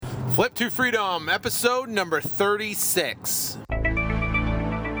Flip to Freedom, episode number 36.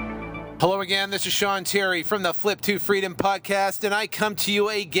 Hello again, this is Sean Terry from the Flip to Freedom podcast, and I come to you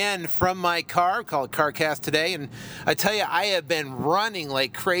again from my car, called CarCast today, and I tell you, I have been running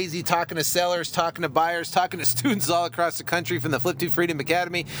like crazy, talking to sellers, talking to buyers, talking to students all across the country from the Flip to Freedom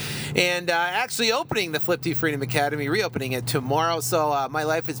Academy, and actually opening the Flip to Freedom Academy, reopening it tomorrow, so my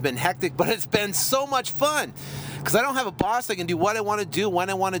life has been hectic, but it's been so much fun. Because I don't have a boss, I can do what I want to do, when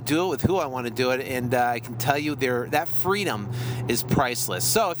I want to do it, with who I want to do it, and I can tell you that freedom is priceless.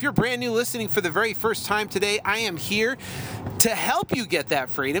 So if you're brand new listening for the very first time today, I am here to help you get that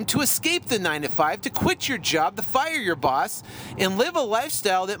freedom, to escape the 9-to-5, to quit your job, to fire your boss, and live a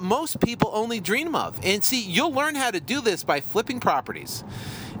lifestyle that most people only dream of. And see, you'll learn how to do this by flipping properties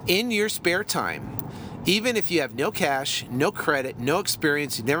in your spare time. Even if you have no cash, no credit, no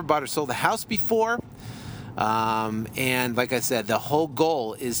experience, you've never bought or sold a house before. And like I said, the whole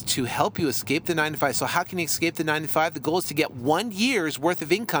goal is to help you escape the 9-to-5. So how can you escape the 9-to-5? The goal is to get 1 year's worth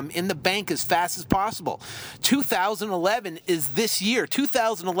of income in the bank as fast as possible. 2011 is this year.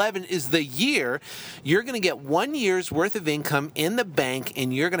 2011 is the year you're going to get 1 year's worth of income in the bank,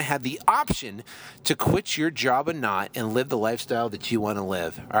 and you're going to have the option to quit your job or not and live the lifestyle that you want to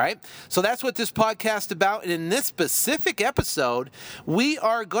live. All right? So that's what this podcast is about. And in this specific episode, we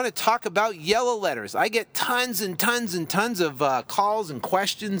are going to talk about yellow letters. I get tons and tons and tons of calls and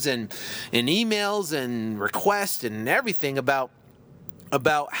questions and emails and requests and everything about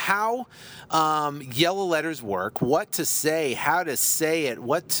how yellow letters work, what to say, how to say it,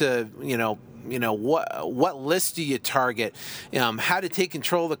 what to, what list do you target, how to take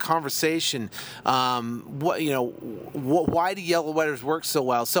control of the conversation, why do yellow letters work so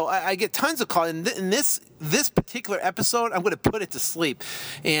well? So I get tons of calls, and in this particular episode, I'm going to put it to sleep,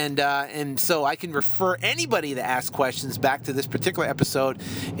 and so I can refer anybody that asks questions back to this particular episode,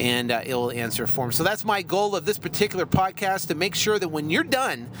 and it will answer for them. So that's my goal of this particular podcast, to make sure that when you're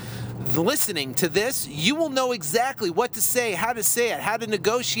done listening to this, you will know exactly what to say, how to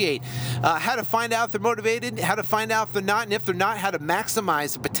negotiate, how to find out if they're motivated, how to find out if they're not, and if they're not, how to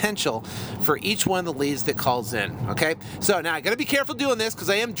maximize the potential for each one of the leads that calls in. Okay, so now I got to be careful doing this because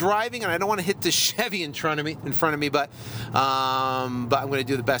I am driving and I don't want to hit the Chevy in front of me, but I'm going to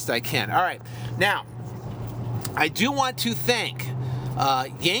do the best I can. All right, now I do want to thank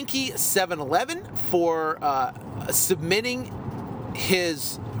Yankee 711 for submitting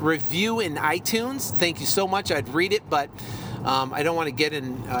his review in iTunes. Thank you so much. I'd read it, but I don't want to get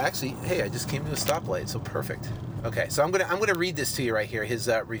in. Actually, hey, I just came to a stoplight, so perfect. Okay, so I'm gonna read this to you right here. His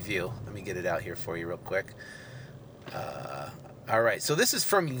review. Let me get it out here for you real quick. All right, so this is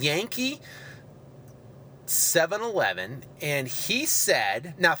from Yankee 711, and he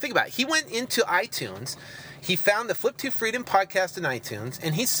said, now think about it. He went into iTunes. He found the Flip to Freedom podcast in iTunes,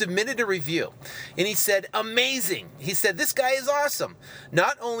 and he submitted a review. And he said, amazing. He said, this guy is awesome.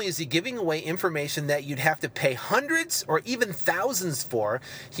 Not only is he giving away information that you'd have to pay hundreds or even thousands for,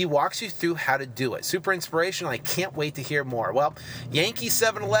 he walks you through how to do it. Super inspirational. I can't wait to hear more. Well, Yankee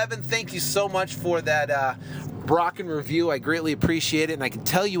 711, thank you so much for that Brocken review. I greatly appreciate it, and I can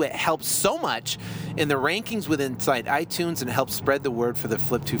tell you it helps so much in the rankings within iTunes, and it helps spread the word for the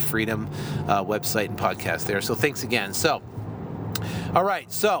Flip to Freedom website and podcast there. So thanks again. So, all right.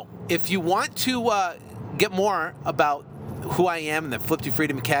 So if you want to get more about who I am and the Flip to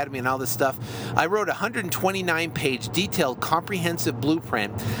Freedom Academy and all this stuff, I wrote a 129-page detailed comprehensive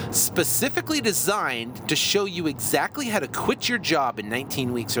blueprint specifically designed to show you exactly how to quit your job in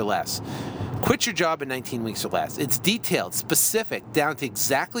 19 weeks or less. Quit your job in 19 weeks or less. It's detailed, specific, down to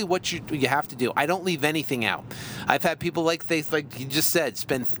exactly what you have to do. I don't leave anything out. I've had people like you just said,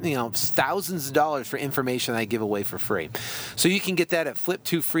 spend thousands of dollars for information I give away for free. So you can get that at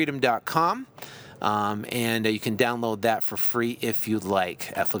flip2freedom.com. And you can download that for free if you'd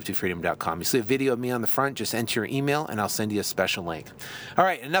like at flip2freedom.com. You see a video of me on the front, just enter your email and I'll send you a special link. All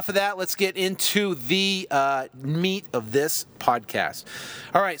right, enough of that. Let's get into the meat of this podcast.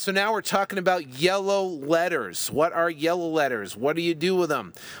 All right, so now we're talking about yellow letters. What are yellow letters? What do you do with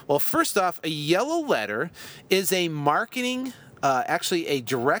them? Well, first off, a yellow letter is a marketing actually a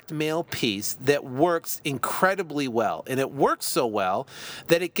direct mail piece that works incredibly well. And it works so well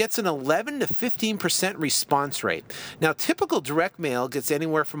that it gets an 11 to 15% response rate. Now, typical direct mail gets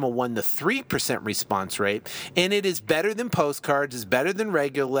anywhere from a 1 to 3% response rate, and it is better than postcards, it's better than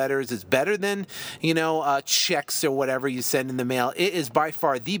regular letters, it's better than, checks or whatever you send in the mail. It is by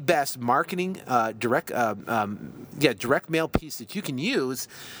far the best marketing direct mail piece that you can use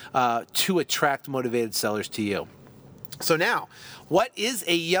to attract motivated sellers to you. So now, what is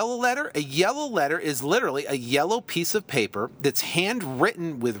a yellow letter? A yellow letter is literally a yellow piece of paper that's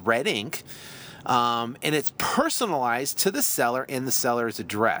handwritten with red ink, and it's personalized to the seller and the seller's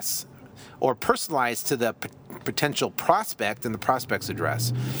address, or personalized to the potential prospect and the prospect's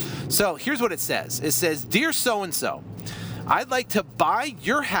address. So here's what it says. It says, "Dear so-and-so, I'd like to buy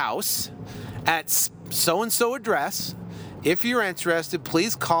your house at so-and-so address. If you're interested,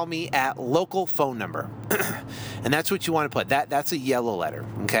 please call me at local phone number." And that's what you want to put. That's a yellow letter,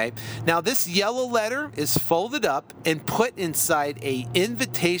 okay? Now, this yellow letter is folded up and put inside a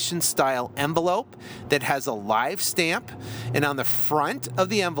invitation-style envelope that has a live stamp. And on the front of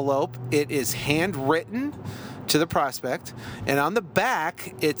the envelope, it is handwritten to the prospect, and on the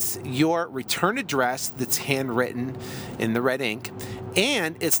back it's your return address that's handwritten in the red ink,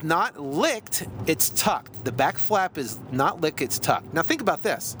 and it's not licked, it's tucked. The back flap is not licked, it's tucked. Now think about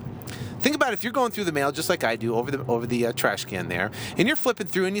this. Think about if you're going through the mail just like I do over the trash can there, and you're flipping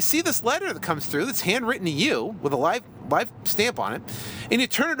through and you see this letter that comes through that's handwritten to you with a live stamp on it, and you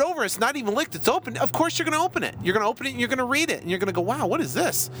turn it over, it's not even licked, it's open. Of course you're going to open it. You're going to open it and you're going to read it, and you're going to go, wow, what is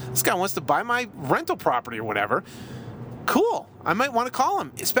this? This guy wants to buy my rental property or whatever. Cool. I might want to call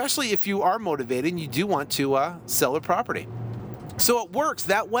him, especially if you are motivated and you do want to sell a property. So it works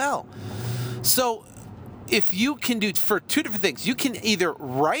that well. So if you can do for two different things, you can either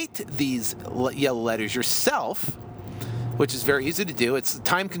write these yellow letters yourself, which is very easy to do. It's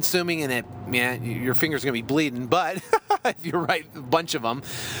time consuming and your fingers are going to be bleeding, but if you write a bunch of them,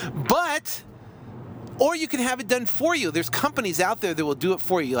 or you can have it done for you. There's companies out there that will do it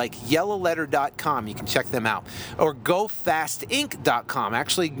for you, like yellowletter.com. You can check them out. Or gofastinc.com.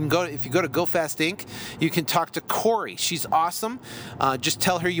 Actually, if you go to Go Fast Inc., you can talk to Corey. She's awesome. Just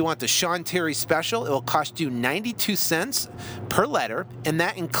tell her you want the Sean Terry special. It will cost you 92 cents per letter, and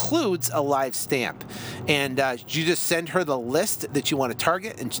that includes a live stamp. And you just send her the list that you want to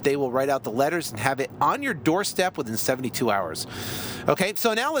target, and they will write out the letters and have it on your doorstep within 72 hours. Okay,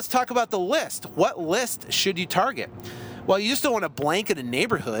 so now let's talk about the list. What list should you target? Well, you just don't want to blanket a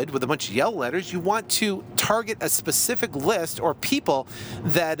neighborhood with a bunch of yellow letters. You want to target a specific list or people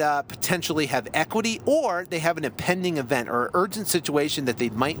that potentially have equity, or they have an impending event or an urgent situation that they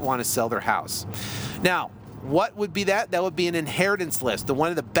might want to sell their house. Now, what would be that? That would be an inheritance list. One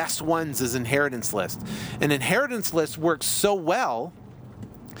of the best ones is inheritance list. An inheritance list works so well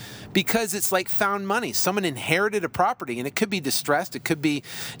because it's like found money. Someone inherited a property, and it could be distressed. It could be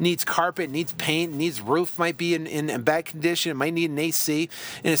needs carpet, needs paint, needs roof, might be in bad condition. It might need an AC,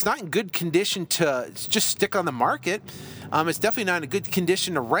 and it's not in good condition to just stick on the market. It's definitely not in a good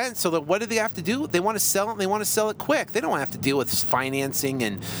condition to rent. So what do they have to do? They want to sell it, and they want to sell it quick. They don't have to deal with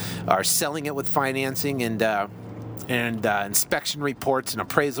financing or selling it with financing and inspection reports and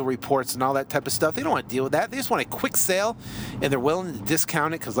appraisal reports and all that type of stuff. They don't want to deal with that. They just want a quick sale, and they're willing to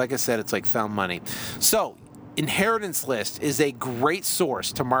discount it because, like I said, it's like found money. So inheritance list is a great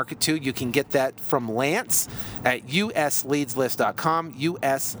source to market to. You can get that from Lance at usleadslist.com,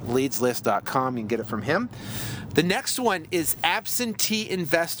 usleadslist.com. You can get it from him. The next one is absentee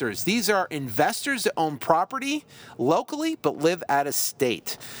investors. These are investors that own property locally but live out of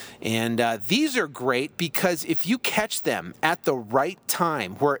state. And these are great because if you catch them at the right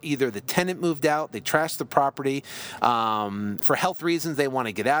time, where either the tenant moved out, they trashed the property, for health reasons they want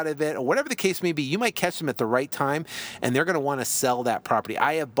to get out of it, or whatever the case may be, you might catch them at the right time, and they're going to want to sell that property.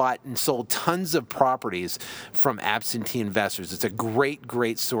 I have bought and sold tons of properties from absentee investors. It's a great,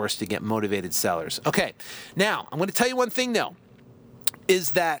 great source to get motivated sellers. Okay, now, I'm going to tell you one thing, though,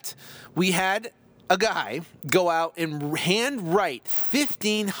 is that we had a guy go out and hand write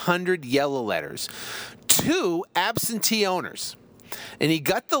 1,500 yellow letters to absentee owners. And he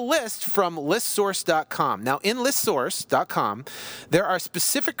got the list from listsource.com. Now, in listsource.com, there are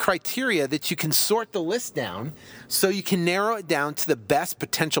specific criteria that you can sort the list down so you can narrow it down to the best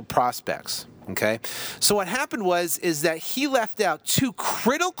potential prospects. Okay? So what happened is that he left out two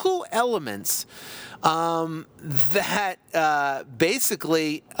critical elements that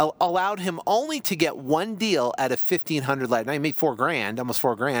basically allowed him only to get one deal out of 1,500 letters. Now, he made $4,000, almost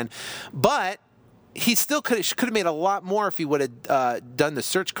 $4,000, but he still could have made a lot more if he would have done the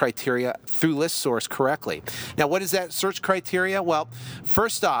search criteria through ListSource correctly. Now, what is that search criteria? Well,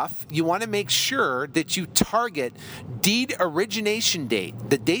 first off, you want to make sure that you target deed origination date,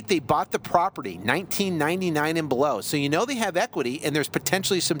 the date they bought the property, 1999 and below. So you know they have equity and there's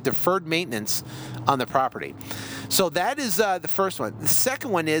potentially some deferred maintenance on the property. So that is the first one. The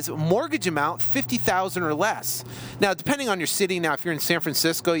second one is mortgage amount, $50,000 or less. Now, depending on your city, now if you're in San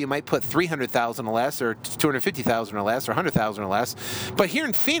Francisco, you might put $300,000 or less. less, or 250,000 or less, or 100,000 or less. But here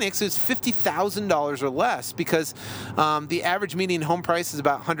in Phoenix, it's $50,000 or less because the average median home price is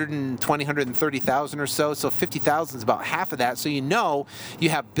about 120, 130,000 or so. So 50,000 is about half of that. So you know you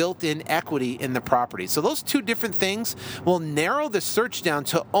have built-in equity in the property. So those two different things will narrow the search down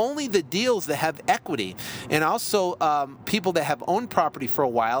to only the deals that have equity, and also people that have owned property for a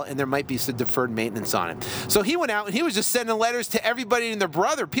while and there might be some deferred maintenance on it. So he went out and he was just sending letters to everybody and their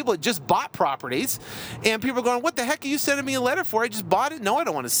brother, people that just bought properties, and people are going, what the heck are you sending me a letter for? I just bought it. No, I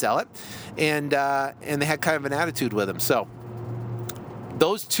don't want to sell it. And they had kind of an attitude with him. So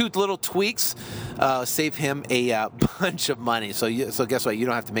those two little tweaks save him a bunch of money. So guess what? You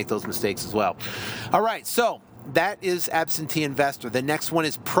don't have to make those mistakes as well. All right, so that is absentee investor. The next one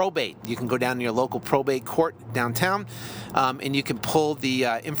is probate. You can go down to your local probate court downtown, and you can pull the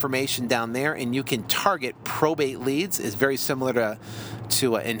information down there, and you can target probate leads. It's very similar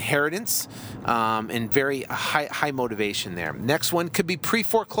to inheritance, and very high motivation there. Next one could be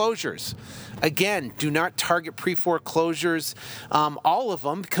pre-foreclosures. Again, do not target pre-foreclosures, all of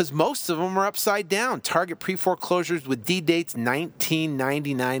them, because most of them are upside down. Target pre-foreclosures with deed dates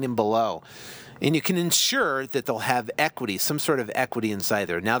 1999 and below. And you can ensure that they'll have equity, some sort of equity inside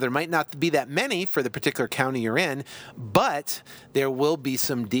there. Now, there might not be that many for the particular county you're in, but there will be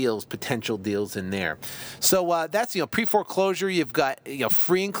some deals, potential deals in there. So that's, pre-foreclosure. You've got,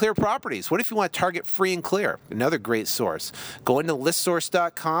 free and clear properties. What if you want to target free and clear? Another great source. Go into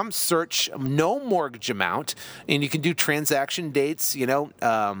listsource.com, search no mortgage amount, and you can do transaction dates,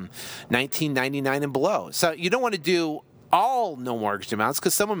 1999 and below. So you don't want to do all no mortgage amounts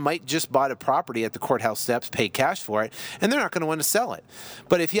because someone might just bought a property at the courthouse steps, pay cash for it, and they're not going to want to sell it.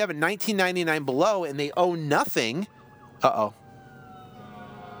 But if you have a 1999 below and they owe nothing,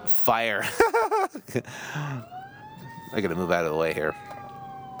 fire. I got to move out of the way here.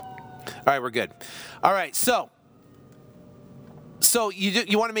 All right, we're good. All right, so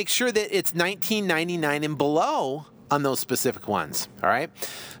you want to make sure that it's 1999 and below on those specific ones, all right?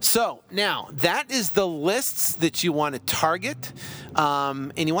 So now that is the lists that you want to target,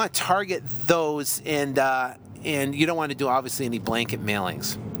 and you want to target those, and you don't want to do obviously any blanket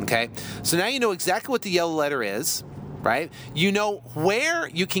mailings, okay? So now you know exactly what the yellow letter is, right? You know where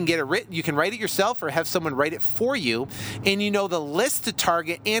you can get it written. You can write it yourself or have someone write it for you, and you know the list to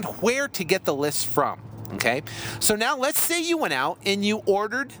target and where to get the list from, okay? So now let's say you went out and you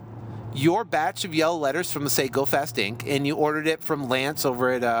ordered your batch of yellow letters from, say, Go Fast Inc., and you ordered it from Lance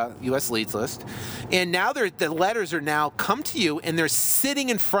over at U.S. Leads List, and now the letters are now come to you, and they're sitting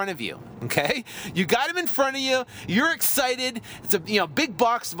in front of you, okay? You got them in front of you. You're excited. It's a big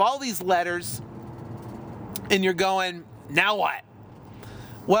box of all these letters, and you're going, now what?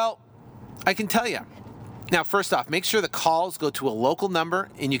 Well, I can tell you. Now, first off, make sure the calls go to a local number,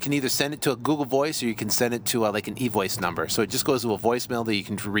 and you can either send it to a Google Voice or you can send it to like an e-voice number. So it just goes to a voicemail that you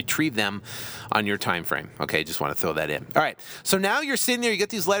can retrieve them on your time frame. Okay, just want to throw that in. All right, so now you're sitting there, you get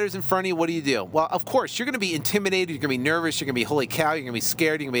these letters in front of you. What do? Well, of course, you're going to be intimidated. You're going to be nervous. You're going to be, holy cow, you're going to be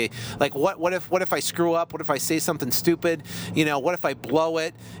scared. You're going to be like, what if I screw up? What if I say something stupid? What if I blow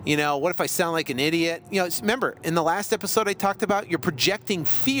it? What if I sound like an idiot? Remember, in the last episode I talked about, you're projecting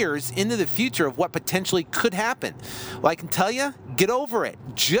fears into the future of what potentially could happen. Well, I can tell you, get over it.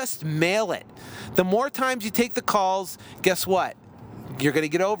 Just mail it. The more times you take the calls, guess what? You're going to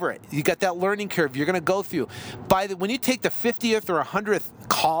get over it. You got that learning curve you're going to go through. When you take the 50th or 100th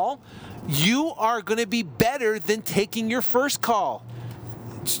call, you are going to be better than taking your first call.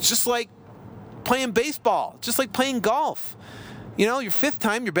 It's just like playing baseball, just like playing golf. Your fifth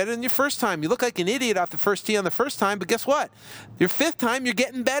time, you're better than your first time. You look like an idiot off the first tee on the first time, but guess what? Your fifth time, you're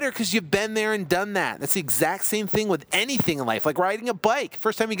getting better because you've been there and done that. That's the exact same thing with anything in life, like riding a bike.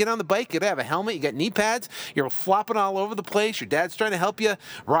 First time you get on the bike, you gotta have a helmet, you got knee pads, you're flopping all over the place, your dad's trying to help you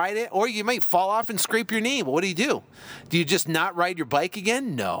ride it, or you might fall off and scrape your knee. Well, what do? Do you just not ride your bike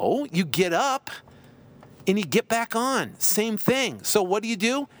again? No. You get up and you get back on. Same thing. So what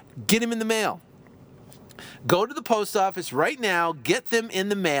do? Get them in the mail. Go to the post office right now, get them in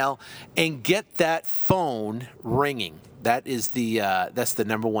the mail, and get that phone ringing. That's the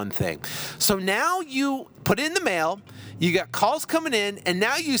number one thing. So now you put it in the mail, you got calls coming in, and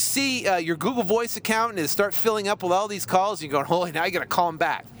now you see your Google Voice account and it start filling up with all these calls. You're going, holy, now you got to call them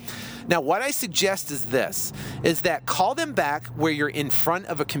back. Now, what I suggest is that call them back where you're in front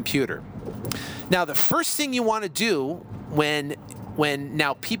of a computer. Now, the first thing you want to do when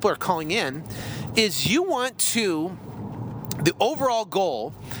now people are calling in is the overall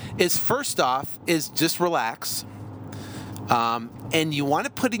goal is, first off, is just relax. And you want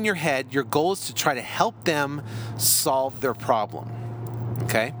to put in your head, your goal is to try to help them solve their problem.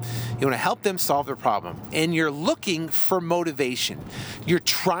 Okay? You want to help them solve their problem. And you're looking for motivation. You're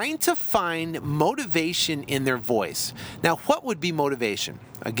trying to find motivation in their voice. Now, what would be motivation?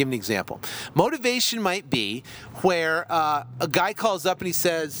 I'll give an example. Motivation might be where a guy calls up and he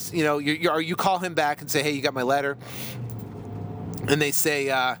says, you call him back and say, hey, you got my letter? And they say,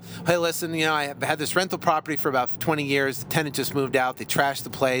 hey, listen, I had this rental property for about 20 years. The tenant just moved out. They trashed the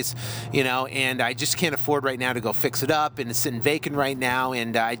place, and I just can't afford right now to go fix it up. And it's sitting vacant right now.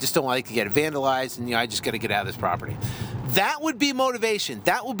 And I just don't like to get it vandalized. And, I just got to get out of this property. That would be motivation.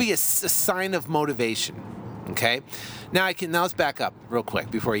 That would be a sign of motivation. Okay? Now let's back up real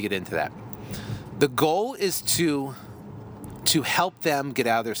quick before you get into that. The goal is to help them get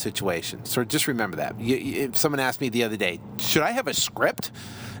out of their situation. So just remember that. Someone asked me the other day, should I have a script?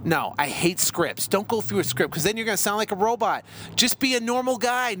 No, I hate scripts. Don't go through a script because then you're going to sound like a robot. Just be a normal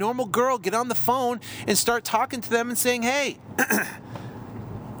guy, normal girl. Get on the phone and start talking to them and saying, hey,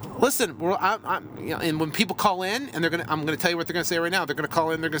 listen, and when people call in, and I'm going to tell you what they're going to say right now. They're going to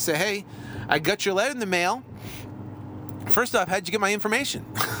call in, they're going to say, hey, I got your letter in the mail. First off, how'd you get my information?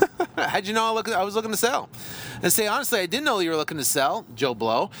 How'd you know I was looking to sell? And say, honestly, I didn't know you were looking to sell, Joe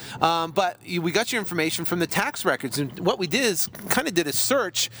Blow. But we got your information from the tax records. And what we did is did a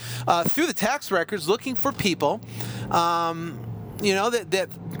search through the tax records looking for people, that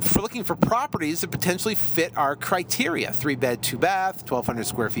for looking for properties that potentially fit our criteria: 3-bed, 2-bath, 1,200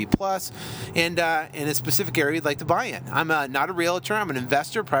 square feet plus, and in a specific area you'd like to buy in. I'm not a realtor. I'm an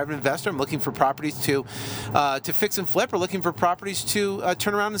investor, private investor. I'm looking for properties to fix and flip, or looking for properties to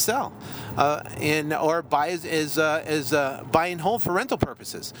turn around and sell, or buy as buy and hold for rental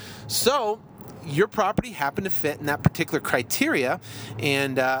purposes. So your property happened to fit in that particular criteria,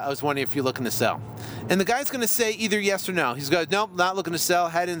 and I was wondering if you're looking to sell. And the guy's going to say either yes or no. He's going, nope, not looking to sell.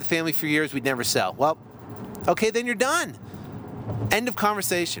 Had it in the family for years. We'd never sell. Well, okay, then you're done. End of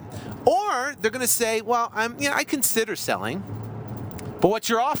conversation. Or they're going to say, well, I consider selling, but what's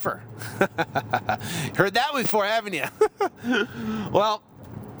your offer? Heard that before, haven't you? Well,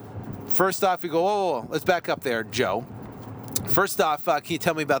 first off, you go, whoa, let's back up there, Joe. First off, can you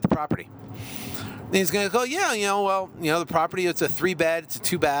tell me about the property? And he's going to go, the property, it's a 3-bed, it's a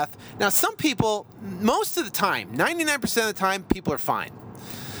 2-bath. Now, some people, most of the time, 99% of the time, people are fine.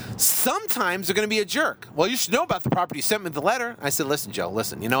 Sometimes they're going to be a jerk. Well, you should know about the property. You sent me the letter. I said, listen, Joe,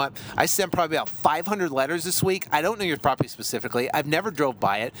 you know what? I sent probably about 500 letters this week. I don't know your property specifically. I've never drove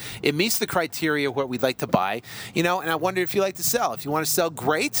by it. It meets the criteria of what we'd like to buy, and I wonder if you like to sell. If you want to sell,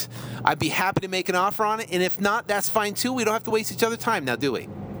 great. I'd be happy to make an offer on it. And if not, that's fine too. We don't have to waste each other's time now, do we?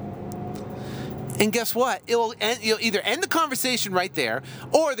 And guess what? You'll either end the conversation right there,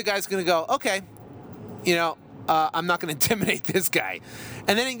 or the guy's going to go, okay, I'm not going to intimidate this guy.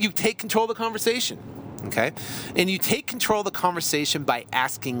 And then you take control of the conversation, okay? And you take control of the conversation by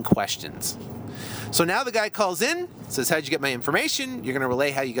asking questions. So now the guy calls in, says, how'd you get my information? You're going to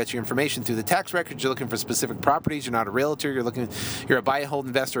relay how you got your information through the tax records. You're looking for specific properties. You're not a realtor. You're a buy and hold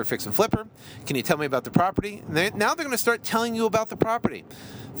investor or fix and flipper. Can you tell me about the property? And now they're going to start telling you about the property.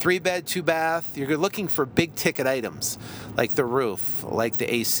 3-bed, 2-bath. You're looking for big ticket items like the roof, like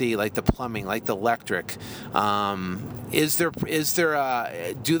the AC, like the plumbing, like the electric. Do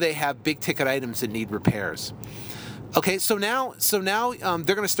they have big ticket items that need repairs? Okay, so now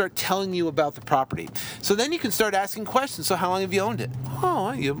they're going to start telling you about the property. So then you can start asking questions. So how long have you owned it? Oh,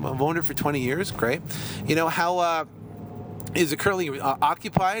 I've owned it for 20 years. Great. How is it currently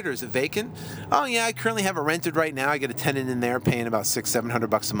occupied, or is it vacant? Oh, yeah, I currently have it rented right now. I get a tenant in there paying about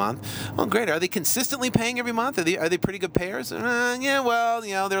 $600-700 a month. Oh, great. Are they consistently paying every month? Are they pretty good payers? Yeah, well,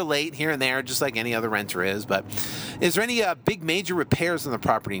 they're late here and there, just like any other renter is. But is there any big major repairs on the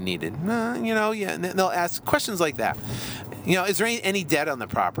property needed? Yeah. And they'll ask questions like that. Is there any debt on the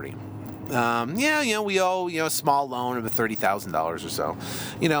property? We owe, a small loan of $30,000 or so,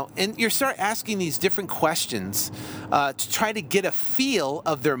 and you start asking these different questions to try to get a feel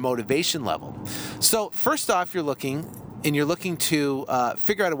of their motivation level. So first off, you're looking to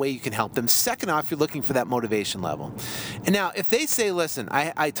figure out a way you can help them. Second off, you're looking for that motivation level. And now, if they say, listen,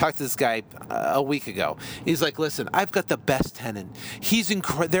 I talked to this guy a week ago. He's like, listen, I've got the best tenant.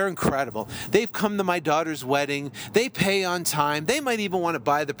 They're incredible. They've come to my daughter's wedding. They pay on time. They might even want to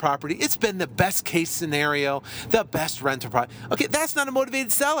buy the property. It's been the best case scenario, the best renter property. Okay, that's not a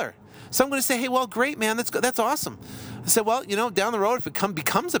motivated seller. So I'm going to say, hey, well, great, man. That's awesome. I said, well, down the road, if it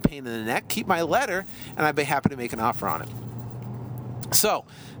becomes a pain in the neck, keep my letter, and I'd be happy to make an offer on it. So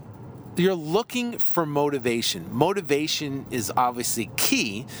you're looking for motivation. Motivation is obviously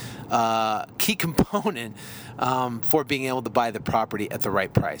key component for being able to buy the property at the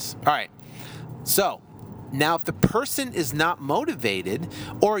right price. All right. So Now, if the person is not motivated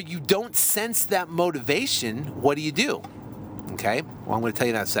or you don't sense that motivation, what do? Okay, well, I'm going to tell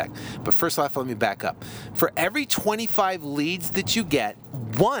you that in a sec. But first off, let me back up. For every 25 leads that you get,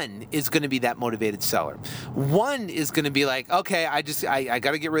 one is going to be that motivated seller. One is going to be like, okay, I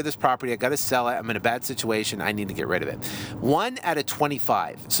got to get rid of this property. I got to sell it. I'm in a bad situation. I need to get rid of it. 1 out of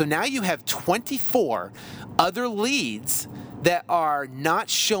 25. So now you have 24 other leads that are not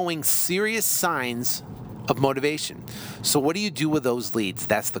showing serious signs of motivation. So what do you do with those leads?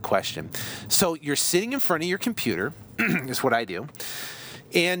 That's the question. So you're sitting in front of your computer, is what I do.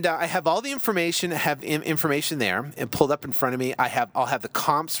 And I have all the information. I have information there and pulled up in front of me. I'll have the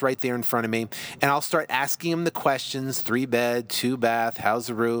comps right there in front of me, and I'll start asking them the questions: 3-bed, 2-bath, how's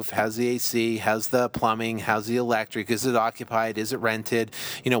the roof, how's the AC, how's the plumbing, how's the electric, is it occupied, is it rented,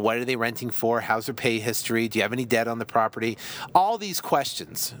 what are they renting for, how's their pay history, do you have any debt on the property? All these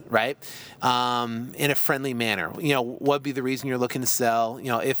questions, right? In a friendly manner. What would be the reason you're looking to sell?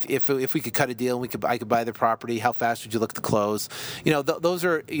 If we could cut a deal, I could buy the property. How fast would you look to close? Those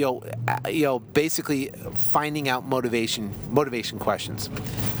are basically finding out motivation questions.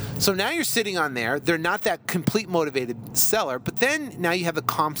 So now you're sitting on there. They're not that complete motivated seller, but then now you have the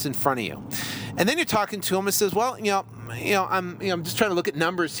comps in front of you, and then you're talking to them and says, well, I'm just trying to look at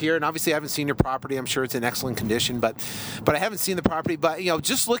numbers here, and obviously I haven't seen your property. I'm sure it's in excellent condition, but I haven't seen the property. But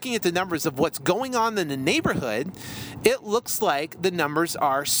just looking at the numbers of what's going on in the neighborhood, it looks like the numbers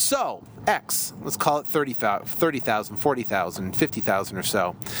are so X. Let's call it 30,000, 40,000, 50,000 or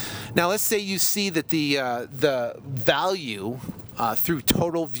so. Now let's say you see that the value through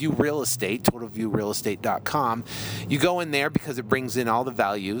Total View Real Estate, totalviewrealestate.com. You go in there because it brings in all the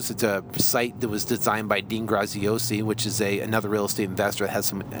values. It's a site that was designed by Dean Graziosi, which is another real estate investor that has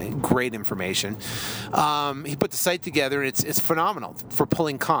some great information. He put the site together, and it's phenomenal for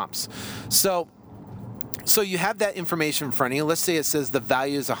pulling comps. So you have that information in front of you. Let's say it says the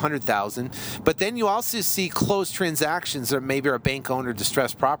value is $100,000, but then you also see closed transactions that maybe are bank-owned or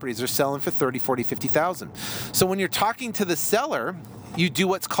distressed properties are selling for $30,000, $40,000, $50,000. So when you're talking to the seller, you do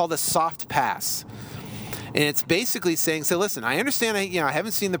what's called a soft pass. And it's basically saying, listen, I understand, I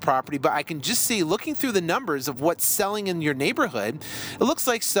haven't seen the property, but I can just see, looking through the numbers of what's selling in your neighborhood, it looks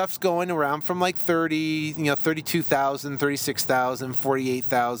like stuff's going around from like 32,000, 36,000,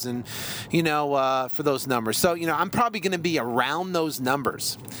 48,000, for those numbers. So, I'm probably going to be around those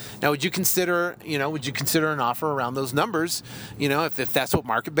numbers. Now, would you consider an offer around those numbers, if that's what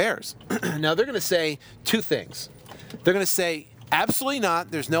market bears? Now, they're going to say two things. They're going to say, absolutely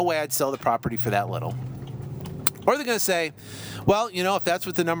not. There's no way I'd sell the property for that little. Or they're going to say, well, if that's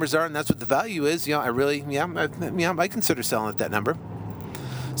what the numbers are and that's what the value is, I consider selling at that number.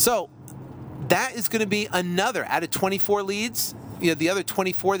 So that is going to be another out of 24 leads. The other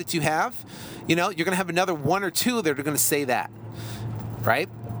 24 that you have, you're going to have another 1 or 2 that are going to say that, right?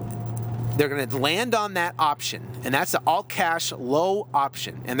 They're going to land on that option, and that's an all-cash, low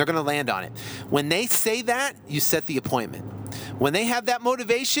option, and they're going to land on it. When they say that, you set the appointment. When they have that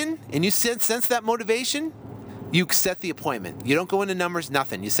motivation, and you sense that motivation, you set the appointment. You don't go into numbers,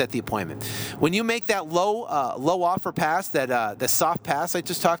 nothing. You set the appointment. When you make that low offer pass, the soft pass I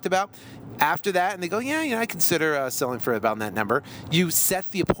just talked about, after that, and they go, I consider selling for about that number, you set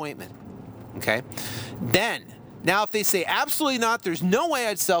the appointment. Okay? Then, now if they say, absolutely not, there's no way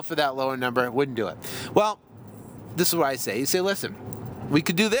I'd sell for that lower number, I wouldn't do it. Well, this is what I say. You say, listen, we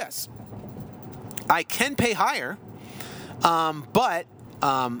could do this. I can pay higher, but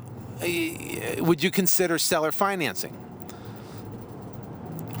would you consider seller financing,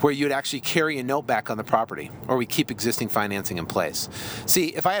 where you'd actually carry a note back on the property, or we keep existing financing in place? See,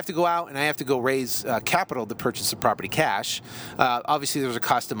 if I have to go out and I have to go raise capital to purchase the property cash, obviously there's a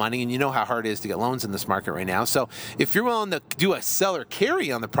cost of money, and you know how hard it is to get loans in this market right now. So if you're willing to do a seller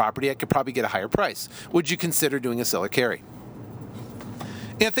carry on the property, I could probably get a higher price. Would you consider doing a seller carry?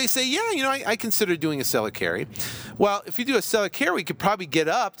 And if they say, I consider doing a seller carry, well, if you do a seller carry, we could probably get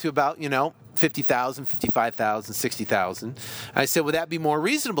up to about, 50,000, 55,000, 60,000. I said, would that be more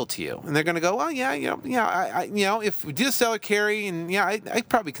reasonable to you? And they're going to go, well, if we do a seller carry, and I'd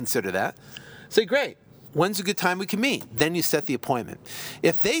probably consider that. Say, great. When's a good time we can meet? Then you set the appointment.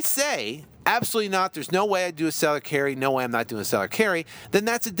 If they say, absolutely not, there's no way I'd do a seller carry, no way I'm not doing a seller carry, then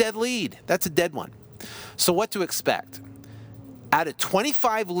that's a dead lead. That's a dead one. So what to expect? Out of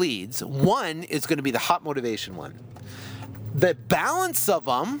 25 leads, 1 is going to be the hot motivation one. The balance of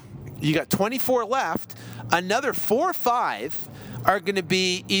them, you got 24 left, another 4 or 5 are going to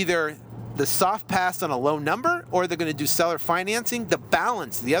be either the soft pass on a low number, or they're going to do seller financing. The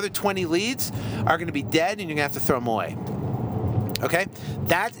balance, the other 20 leads, are going to be dead, and you're going to have to throw them away. Okay?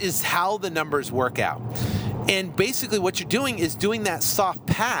 That is how the numbers work out. And basically what you're doing is doing that soft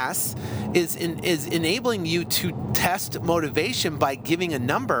pass is enabling you to test motivation by giving a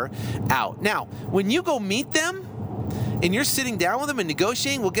number out. Now, when you go meet them and you're sitting down with them and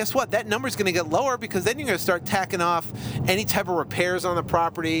negotiating, well, guess what? That number's going to get lower, because then you're going to start tacking off any type of repairs on the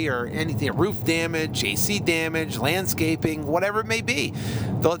property or anything, roof damage, AC damage, landscaping, whatever it may be.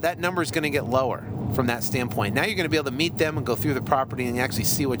 That number is going to get lower from that standpoint. Now you're going to be able to meet them and go through the property and actually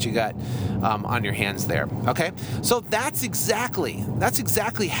see what you got on your hands there. Okay, so that's exactly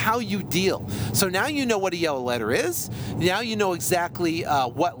how you deal. So now you know what a yellow letter is. Now you know exactly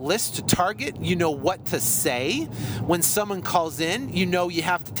what list to target. You know what to say when someone calls in. You know you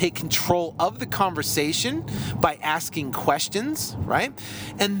have to take control of the conversation by asking questions, right?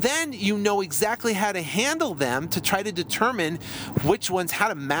 And then you know exactly how to handle them to try to determine which ones, how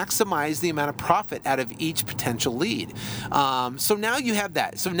to maximize the amount of profit out of each potential lead. So now you have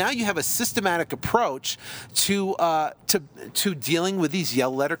that. So now you have a systematic approach to dealing with these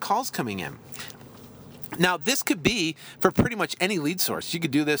yellow letter calls coming in. Now, this could be for pretty much any lead source. You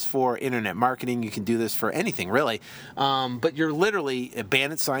could do this for internet marketing. You can do this for anything, really. But you're literally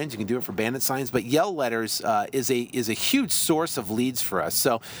bandit signs. You can do it for bandit signs. But yellow letters is a huge source of leads for us.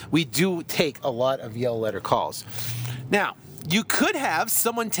 So we do take a lot of yellow letter calls. Now, you could have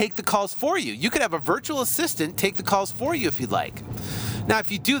someone take the calls for you. You could have a virtual assistant take the calls for you if you'd like. Now,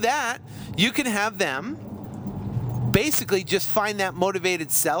 if you do that, you can have them basically just find that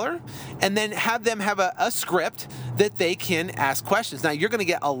motivated seller and then have them have a script that they can ask questions. Now, you're going to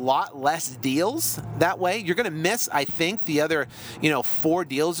get a lot less deals that way. You're going to miss, I think, the other 4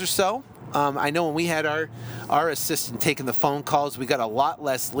 deals or so. I know when we had our assistant taking the phone calls, we got a lot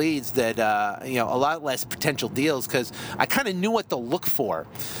less leads a lot less potential deals, because I kind of knew what to look for.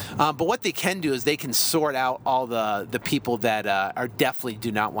 But what they can do is they can sort out all the people that are definitely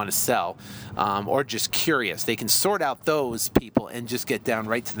do not want to sell or just curious. They can sort out those people and just get down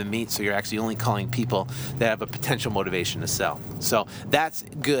right to the meat, so you're actually only calling people that have a potential motivation to sell. So that's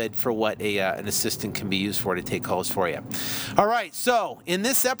good for what an assistant can be used for, to take calls for you. All right, so in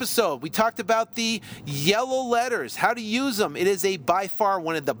this episode, we talked about the yellow letters, how to use them. It is by far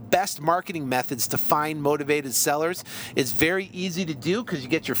one of the best marketing methods to find motivated sellers. It's very easy to do because you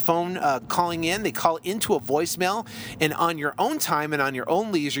get your phone calling in. They call into a voicemail, and on your own time and on your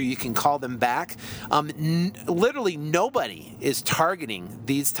own leisure, you can call them back. Literally nobody is targeting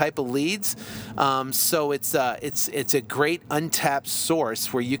these type of leads, so it's a great untapped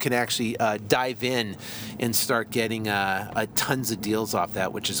source where you can actually dive in and start getting tons of deals off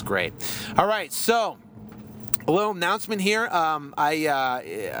that, which is great. All right, so a little announcement here.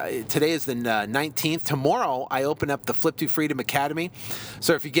 Today is the 19th. Tomorrow, I open up the Flip to Freedom Academy.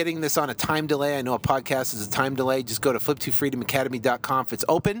 So if you're getting this on a time delay, I know a podcast is a time delay, just go to flip2freedomacademy.com. If it's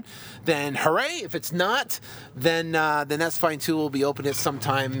open, then hooray. If it's not, then that's fine too. We'll be open at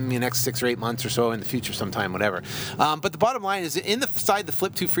sometime in the next 6 or 8 months or so in the future, sometime, whatever. But the bottom line is, inside the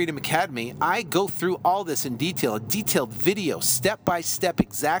Flip to Freedom Academy, I go through all this in detail, a detailed video, step by step,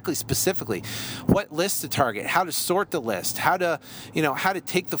 exactly, specifically, what lists to target, how to sort the list, how to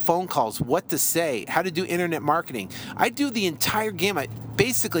take the phone calls, what to say, how to do internet marketing. I do the entire gamut,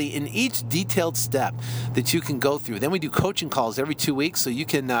 basically in each detailed step that you can go through. Then we do coaching calls every 2 weeks, so you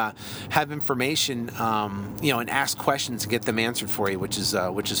can have information, and ask questions and get them answered for you, which is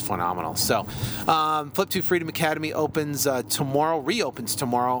phenomenal. So, Flip to Freedom Academy reopens tomorrow.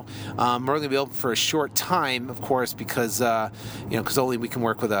 We're going to be open for a short time, of course, because only we can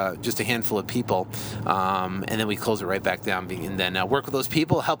work with just a handful of people. And then we close it right back down, and then work with those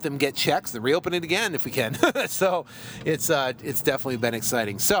people, help them get checks, then reopen it again if we can. So it's definitely been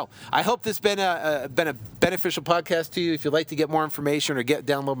exciting. So I hope this been a beneficial podcast to you. If you'd like to get more information or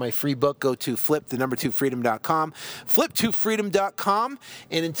download my free book, go to flip2freedom.com, flip2freedom.com.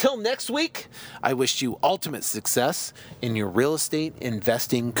 And until next week, I wish you ultimate success in your real estate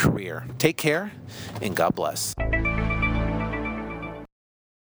investing career. Take care, and God bless.